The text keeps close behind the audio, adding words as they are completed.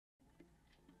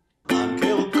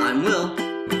will.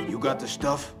 You got the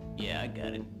stuff? Yeah, I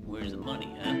got it. Where's the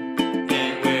money, huh?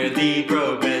 And where the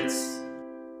progress?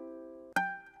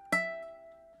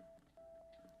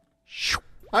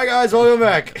 Hi guys, welcome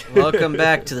back. Welcome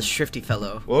back to the Shrifty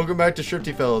Fellow. Welcome back to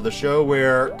Shrifty Fellow, the show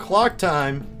where clock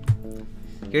time.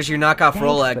 Here's your knockoff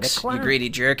Rolex, you greedy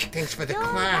jerk. Thanks for the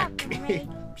clock.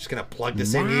 I'm just gonna plug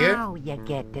this in here. Now you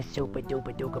get the super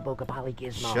duper dooka booka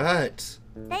polygizmo. Shut.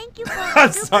 Thank you.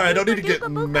 I'm sorry, I don't need to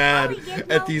get mad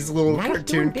at these little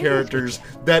cartoon characters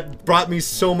that brought me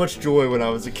so much joy when I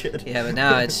was a kid. Yeah, but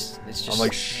now it's just... I'm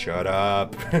like, shut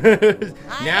up.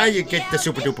 Now you get the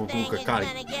super duper booka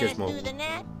polygizmo.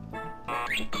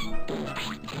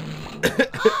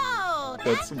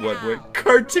 That's one way.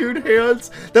 Cartoon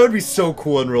hands? That would be so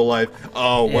cool in real life.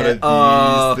 Oh, one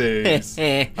of these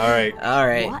things. Alright.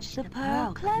 Alright. Watch the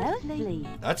pearl closely.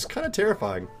 That's kind of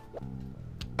terrifying.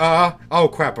 Oh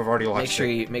crap, I've already lost Make sure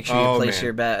you place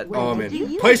your bet. Oh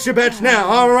man. Place your bets now.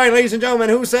 Alright, ladies and gentlemen,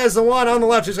 who says the one on the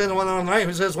left? Who says the one on the right?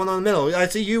 Who says one on the middle? I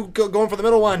see you going for the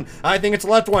middle one. I think it's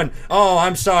the left one. Oh,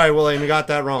 I'm sorry, William, you got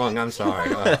that wrong. I'm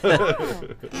sorry.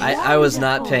 I was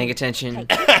not paying attention,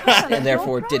 and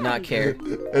therefore did not care.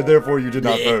 And therefore you did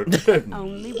not vote.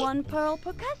 Only one pearl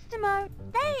per customer.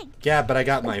 Thanks. Yeah, but I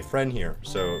got my friend here,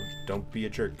 so don't be a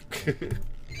jerk.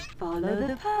 Follow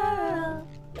the pearl.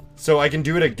 So I can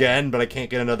do it again, but I can't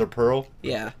get another pearl?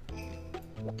 Yeah.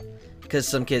 Because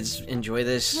some kids enjoy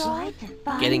this. Try to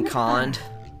find Getting the conned.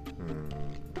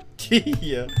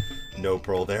 Yeah. No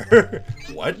pearl there.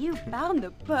 What? You found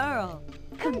the pearl.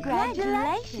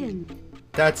 Congratulations.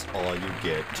 That's all you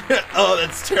get. Oh,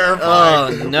 that's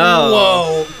terrifying. Oh, no.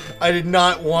 Whoa. I did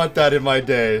not want that in my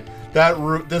day.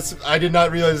 I did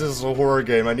not realize this was a horror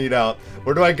game. I need out.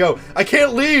 Where do I go? I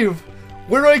can't leave.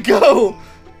 Where do I go?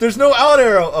 There's no out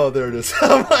arrow. Oh, there it is.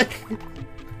 I'm like,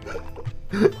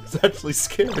 I was actually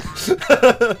scared.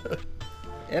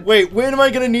 Yep. Wait, when am I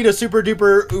gonna need a super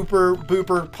duper ooper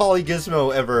booper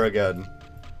polygizmo ever again?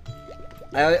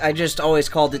 I just always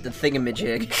called it the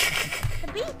thingamajig.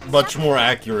 Much more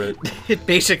accurate.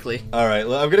 Basically. Alright,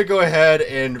 I'm gonna go ahead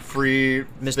and free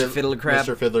Mr. Fiddler Crab.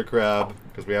 Mr. Fiddler Crab,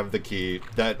 because we have the key.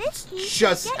 That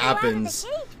just happens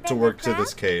to work to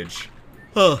this cage.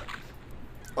 Huh.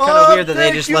 Kind of weird that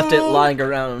they just left it lying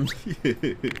around.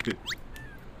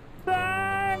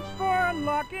 Thanks for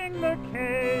unlocking the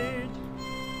cage.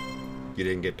 You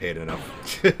didn't get paid enough.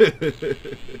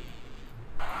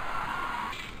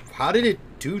 How did it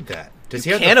do that? Does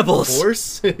he have Cannibals. the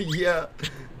force? Yeah.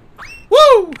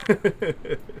 Woo!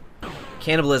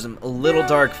 Cannibalism, a little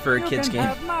dark for a kid's game.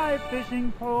 Have my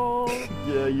fishing pole.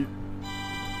 Yeah, you.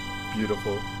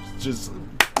 Beautiful. Just.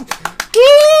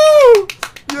 Woo!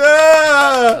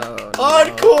 Yeah! Oh, no.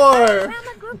 Encore!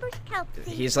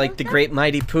 He's like the great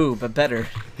mighty Pooh, but better.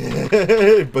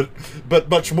 but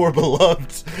much more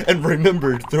beloved and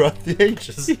remembered throughout the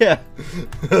ages. Yeah.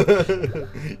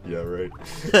 Yeah, right.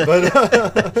 But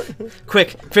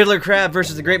Quick, Fiddler Crab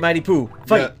versus the great mighty Pooh.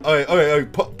 Fight. Yeah. Okay.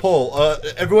 Poll.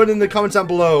 Everyone in the comments down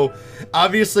below.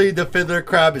 Obviously, the Fiddler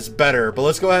Crab is better, but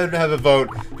let's go ahead and have a vote.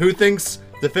 Who thinks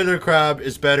the Fiddler Crab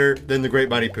is better than the Great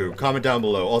Mighty Pooh? Comment down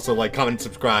below. Also, like, comment, and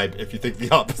subscribe if you think the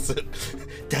opposite.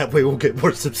 That way we'll get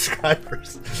more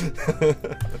subscribers.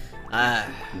 I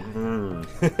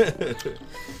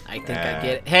think I get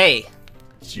it. Hey,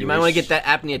 you might want to get that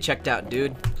apnea checked out,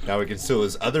 dude. Now we can steal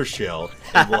his other shell,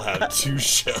 and we'll have 2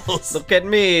 shells. Look at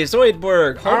me,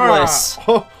 Zoidberg, homeless.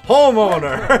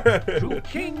 Homeowner. To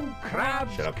King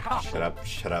Crab's cup.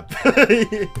 Shut up.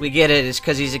 We get it, it's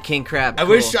because he's a king crab. I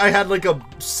wish I had like a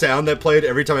sound that played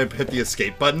every time I hit the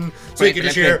escape button, so you can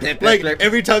just hear, like,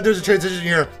 every time there's a transition, you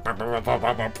hear.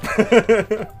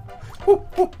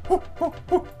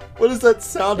 What is that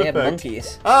sound They effect? have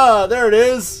monkeys. Ah, there it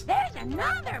is. There's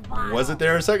another one. Was it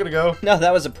there a second ago? No,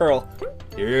 that was a pearl.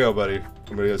 Here you go, buddy.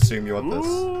 I'm gonna assume you want this.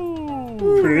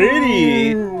 Ooh,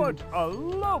 Pretty. what a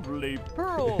lovely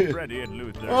pearl, Freddi and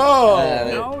Luther. Oh.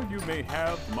 Now you may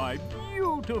have my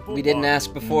beautiful. We didn't one.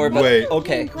 ask before, but Wait.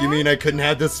 okay. You mean I couldn't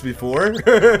have this before?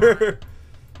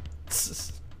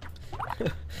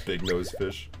 Big nose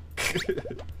fish.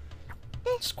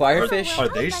 Squirefish? Are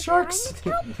they sharks?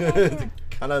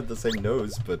 Kind of have the same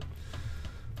nose, but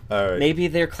all right. Maybe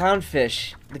they're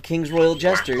clownfish, the king's royal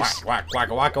jesters. Whack,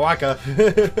 waka, waka,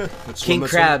 waka. King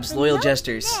crabs, loyal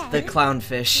jesters, the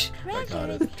clownfish. Got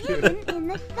it. Hidden in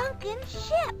the sunken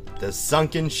ship. The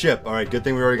sunken ship. All right, good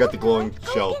thing we already got the glowing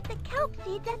Go shell. get the kelp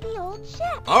seeds at the old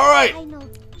ship. All right. I know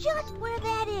just where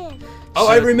that is. Oh,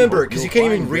 I remember, because you can't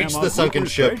even You'll reach find the sunken Grandma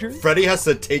ship. Cooper's Freddi has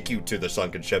to take you to the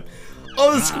sunken ship.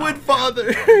 Oh, the squid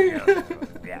father!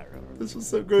 This was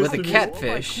so gross With to a me.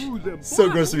 catfish. So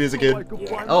gross to me as a kid.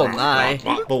 Oh my.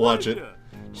 But watch it.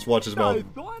 Just watch his mouth. I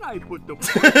thought I put the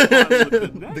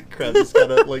The crab is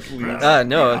kind of like loose.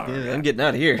 No, I'm getting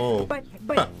out of here. Oh, but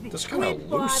that's kind of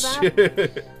loose.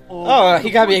 Oh, he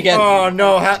got me again. Oh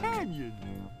no! Canyon.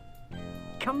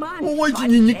 Come on. What was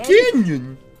in the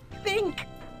canyon? Think.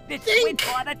 The Squid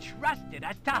Father trusted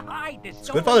us to hide this.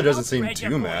 Squid Father doesn't seem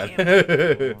too mad.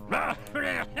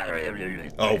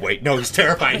 Oh wait, no, he's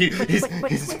terrified. He's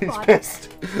pissed.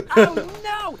 Oh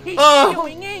no! He's Oh.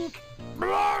 spewing ink.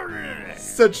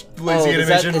 Such lazy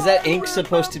animation. Is that ink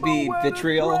supposed to be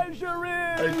vitriol? I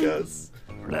guess.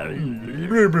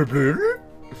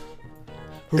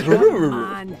 Come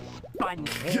on,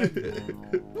 Bunhead.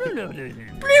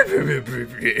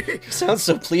 Sounds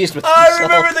so pleased with I himself.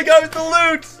 remember the guy with the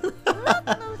loot.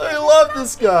 I love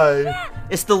this guy.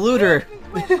 It's the looter.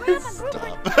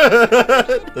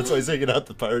 That's why he's hanging out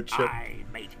the pirate ship. Aye,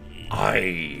 matey.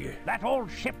 Aye. That old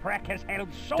shipwreck has held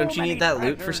so Don't you many need that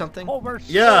loot for treasures something? over so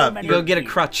Yeah, many You go get a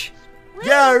years. crutch.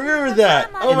 Yeah, I remember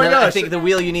that. Oh And my then I gosh. think the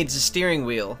wheel you need is a steering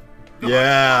wheel.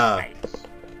 Yeah.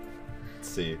 Let's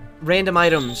see. Random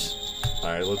items. All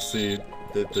right, let's see.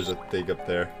 There's a thing up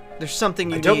there. There's something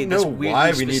you I don't need. know that's weirdly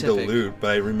why we need the specific. loot,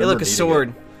 but I remember Hey, look, a needing sword.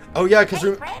 it. Oh yeah, because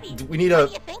we need a What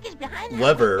do you think is behind that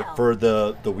lever window? for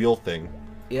the wheel thing.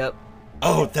 Yep.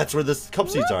 Oh, that's where the kelp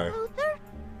seeds Look, are. Luther.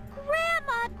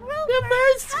 Grandma Grouper.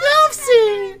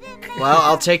 Well,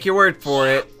 I'll take your word for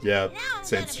it. Yeah,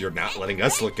 since you're not letting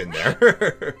us look in there.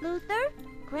 Luther,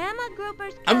 Grandma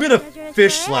Grouper's I'm gonna treasure is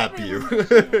fish for slap you.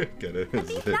 everyone. Get it? And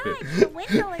besides, the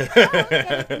window is closed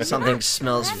and it's Something locked.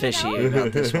 smells Let me fishy know.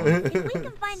 about this one. If we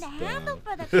can find a handle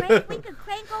for the crate, we could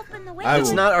crank open the window. I It's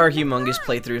will- not our humongous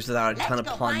playthroughs without a ton of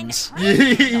puns.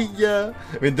 Yeah.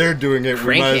 I mean, they're doing it. We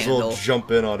Crank might as well handle. jump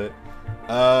in on it.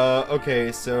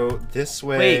 Okay, so this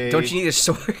way. Wait, don't you need a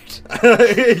sword?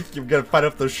 You've got to fight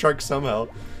off those sharks somehow.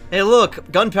 Hey, look,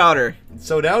 gunpowder.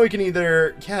 So now we can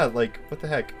either, yeah, like, what the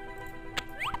heck?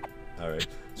 Alright,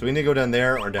 so we need to go down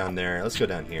there or down there. Let's go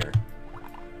down here.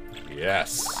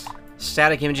 Yes.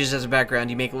 Static images as a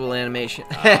background, you make a little animation.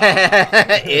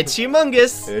 It's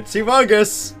humongous. It's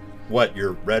humongous. What,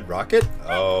 your red rocket?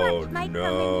 Oh, might come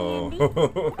no.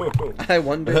 in I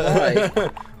wonder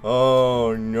why.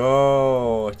 Oh,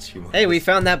 no. It's humongous. Hey, we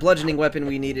found that bludgeoning weapon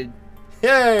we needed.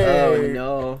 Yay! Oh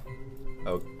no.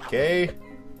 Okay.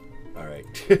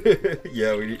 Alright.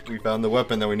 Yeah, we found the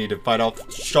weapon that we need to fight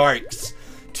off sharks.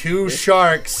 2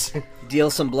 sharks. Deal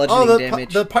some Oh, bludgeoning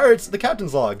damage. the pirates, the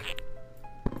captain's log.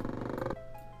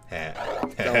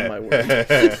 Oh my word. I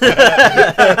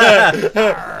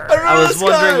I was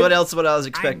wondering what I was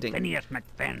expecting. I'm Phineas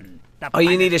McFinn, the All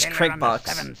you need finest is sailor on the crankbox.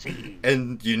 7 seas.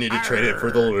 And you need to trade it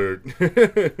for the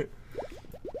loot.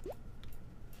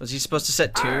 Was he supposed to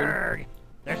set tune? Arrgh.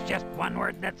 There's just one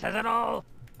word that says it all.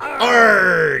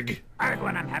 Arg! Arg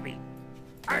when I'm happy.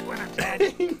 Arg when I'm sad.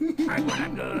 Arg when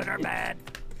I'm good or bad.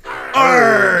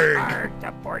 Arg! Arg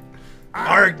to port.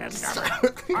 Arg! To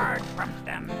starboard. Arg from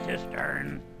stem to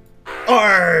stern.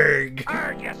 Arg!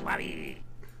 Arg, yes, Wabby.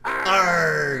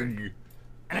 Arg!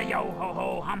 And a yo ho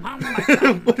ho hum hum. my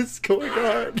son. What is going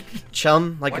on?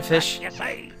 Chum, like a What's fish? that you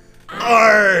say?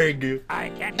 Arg! I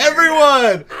can't hear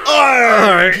Everyone! that.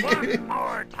 Arg! One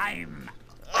more time.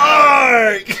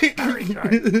 Arg! Very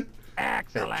good.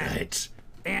 Excellent. Right.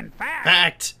 In fact,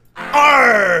 Fact.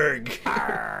 Arg!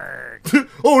 arg.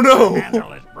 Oh no!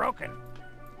 Handle is broken.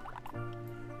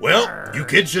 Well, you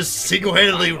kids just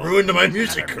single-handedly ruined my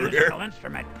music Another career. musical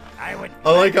instrument. I would.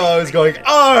 I like how I was going,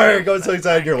 Arg! I was so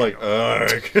excited, you're like,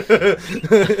 Arg!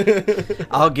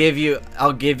 I'll give you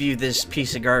this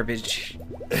piece of garbage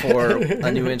for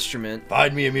a new instrument.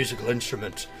 Find me a musical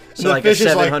instrument. So like a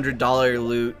 $700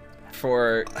 loot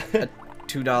for a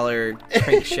 $2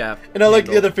 crankshaft. And I like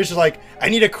the handle. other fish is like, I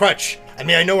need a crutch. I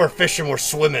mean, I know we're fishing, we're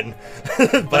swimming.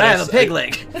 but I have a pig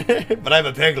leg. But I have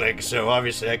a pig leg, so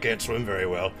obviously I can't swim very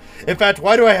well. In fact,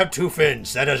 why do I have 2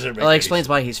 fins? That doesn't make Well, that any explains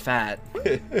why he's fat.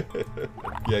 Yeah,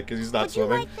 because he's not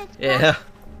swimming. Yeah.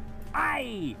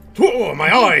 Aye. Oh,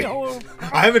 my eye!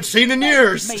 I haven't seen in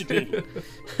years! Matey.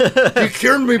 You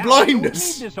cured me Now,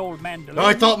 blindness! you need this old mandolin.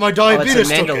 I thought my Oh, diabetes it's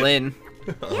a took it. mandolin.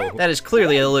 Oh. That is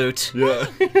clearly a loot. Yeah.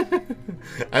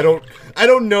 I don't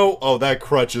know. Oh, that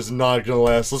crutch is not gonna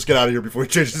last. Let's get out of here before he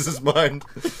changes his mind.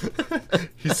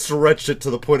 He stretched it to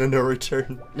the point of no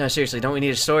return. No, seriously, don't we need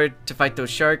a sword to fight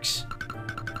those sharks?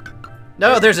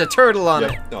 No, there's a turtle on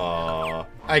it. Yep. Aw,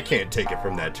 I can't take it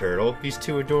from that turtle. He's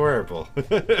too adorable.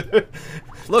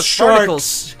 Look,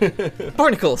 Sharks. barnacles.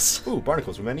 Barnacles. Ooh,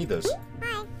 barnacles. We might need those.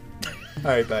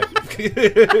 Alright, bye.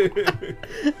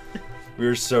 We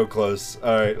were so close.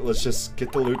 Alright, let's just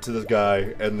get the loot to this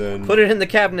guy, and then... Put it in the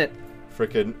cabinet.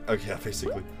 Frickin'... Okay, yeah,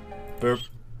 basically. Boop.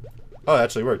 Oh, it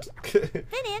actually worked.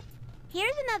 Phineas,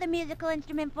 here's another musical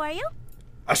instrument for you.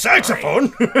 A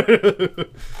saxophone?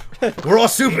 We're all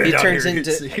super He down turns here.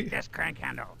 into- Take this crank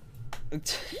handle.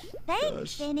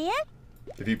 Thanks, Phineas.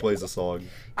 If he plays a song.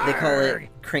 They call it Arrgh.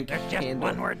 crank There's just handle.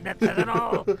 one word that says it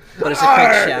all. But it's a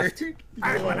crankshaft.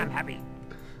 Arg when I'm happy.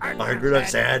 Arg when I'm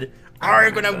sad.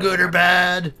 Arg when I'm good or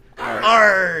bad.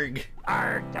 Arg.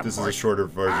 Arg to This is a port. shorter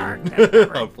version, Arg to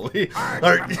port. hopefully. Arg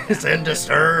Arg, from send to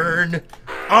stern.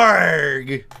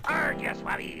 Arg. Arg, yes,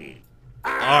 Wabby.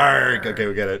 Arg. Okay,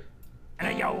 we get it.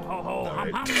 And a yo ho ho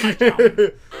hum hum.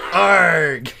 Alright.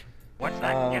 Arg. What's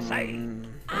that you say?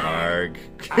 Arg.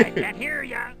 I can't hear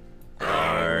ya.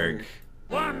 Arg.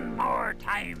 One more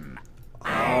time.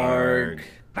 Arg.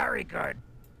 Very good.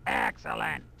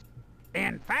 Excellent.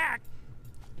 In fact,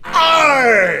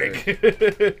 Arg.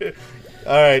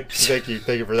 Alright, thank you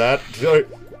for that.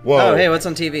 Whoa. Oh, hey, what's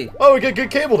on TV? Oh, we got good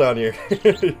cable down here.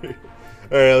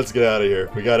 Alright, let's get out of here.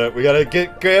 We gotta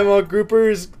get Grandma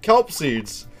Grouper's kelp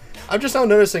seeds. I'm just now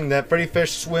noticing that Freddi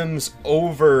Fish swims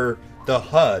over the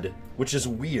HUD, which is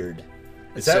weird.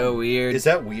 It's so weird. Is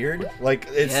that weird? Like,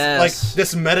 it's Yes. like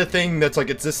this meta thing that's like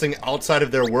existing outside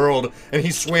of their world, and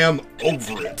he swam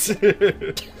over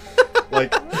it.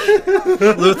 Like,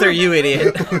 Luther, you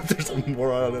idiot. there's a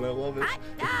moron and I love it. Hot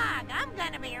dog, I'm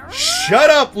gonna be right. Shut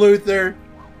up, Luther!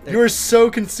 You are so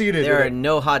conceited. There are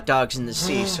no hot dogs in the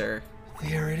sea, sir.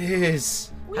 There it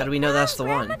is. How do we know that's the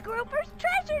one? Grandma Grouper's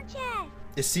treasure chest.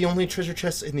 It's the only treasure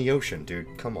chest in the ocean,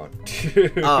 dude. Come on.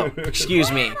 Oh,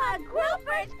 excuse me. Grandma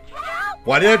Grouper's kelp.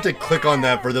 Why did I have to click on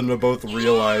that for them to both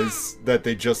realize that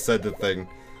they just said the thing?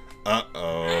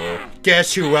 Uh-oh.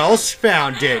 Guess who else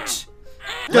found it?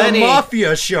 The Lenny.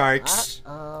 Mafia Sharks.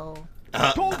 Oh.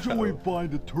 Told you we'd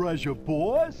find the treasure,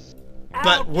 boss.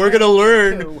 But we're gonna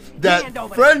learn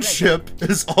that friendship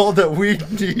is all that we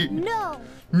need. No.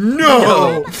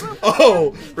 No!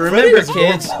 Oh! Remember, Freddy has more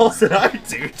kids. balls than I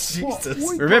do.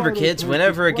 Jesus. Remember, kids,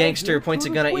 whenever a gangster points a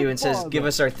gun at you and says, "Give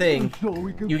us our thing,"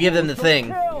 you give them the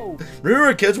thing.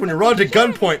 Remember, kids, when you're robbed at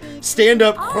gunpoint, stand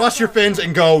up, cross your fins,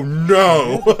 and go,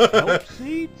 no!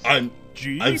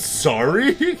 I'm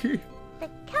sorry? The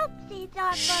kelp seeds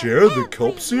are for Share the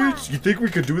kelp everyone. seeds? You think we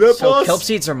could do that, So boss? kelp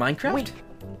seeds are Minecraft?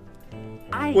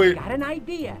 I Wait. got an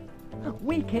idea.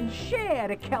 We can share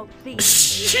the kelp seeds.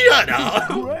 Shut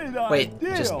up! Wait,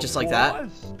 just like that?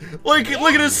 Like,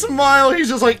 look at his smile. He's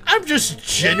just like, I'm just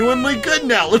genuinely good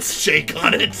now. Let's shake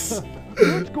on it.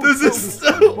 This is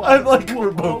so. I'm like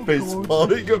remote face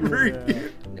palming over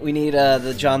here. We need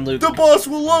the John Luke. The boss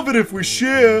will love it if we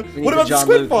share. We need What about the John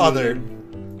Squid Luke Father?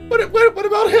 meme. What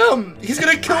about him? He's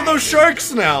gonna kill those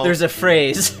sharks now. There's a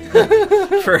phrase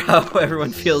for how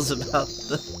everyone feels about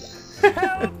the.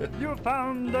 help, you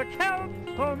found the kelp,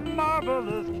 a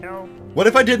marvelous kelp. What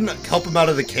if I didn't help him out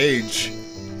of the cage?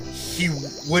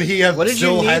 Would he have What did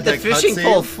still you need had the that fishing cutscene?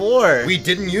 pole for? We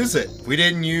didn't use it. We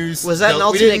didn't use. Was that an we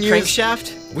alternate didn't use-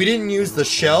 crankshaft? We didn't use the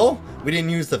shell. We didn't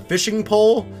use the fishing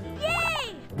pole.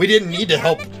 Yay! We didn't need to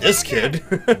help this kid.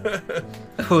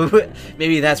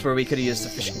 Maybe that's where we could have used the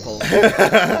fishing pole.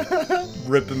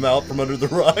 Rip him out from under the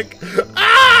rock.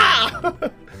 Ah!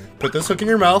 Put this hook in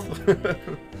your mouth.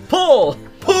 Pull!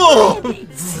 Pull!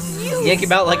 Yank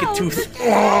him out like a tooth.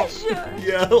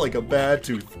 Yeah, like a bad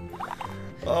tooth.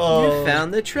 Oh. You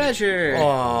found the treasure.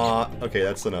 Aw. Okay,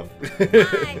 that's enough.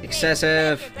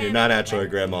 Excessive. You're not actually a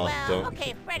grandma. Well, Don't.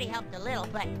 okay, Freddy helped a little,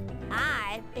 but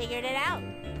I figured it out.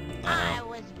 I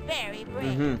was very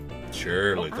brave. Mm-hmm.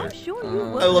 Sure, I'm Luther. sure you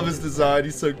will. I love his design.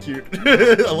 He's so cute.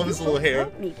 I love his little hair.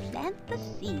 Help me plant the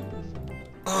seeds.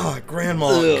 Oh, Grandma,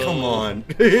 Ugh. come on.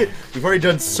 We've already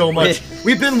done so much.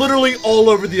 We've been literally all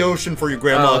over the ocean for you,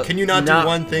 Grandma. Can you not do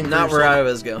one thing for Not where yourself? I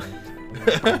was going.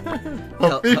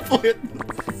 Help me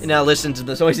plant. Now listen to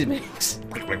the noise it makes.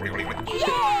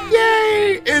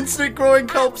 Yay! Instant growing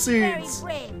kelp Very seeds.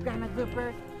 brave, Grandma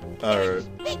Grouper.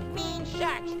 Alright. Big mean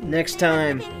sharks. Next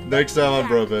time. Next time on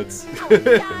Brobits.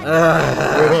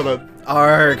 Ugh. Wait, hold on.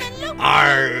 Arg.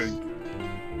 Arg.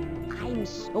 I'm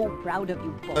so proud of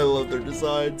you both. I love their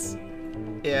designs.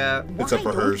 Yeah. Except for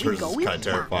Why hers. don't Hers you is go kind of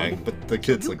terrifying. inside? But the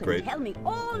kids You look can great. Tell me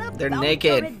all about They're your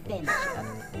naked. adventure.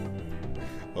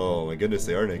 Oh my goodness,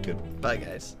 they are naked. Bye,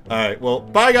 guys. Alright, well,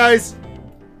 bye guys!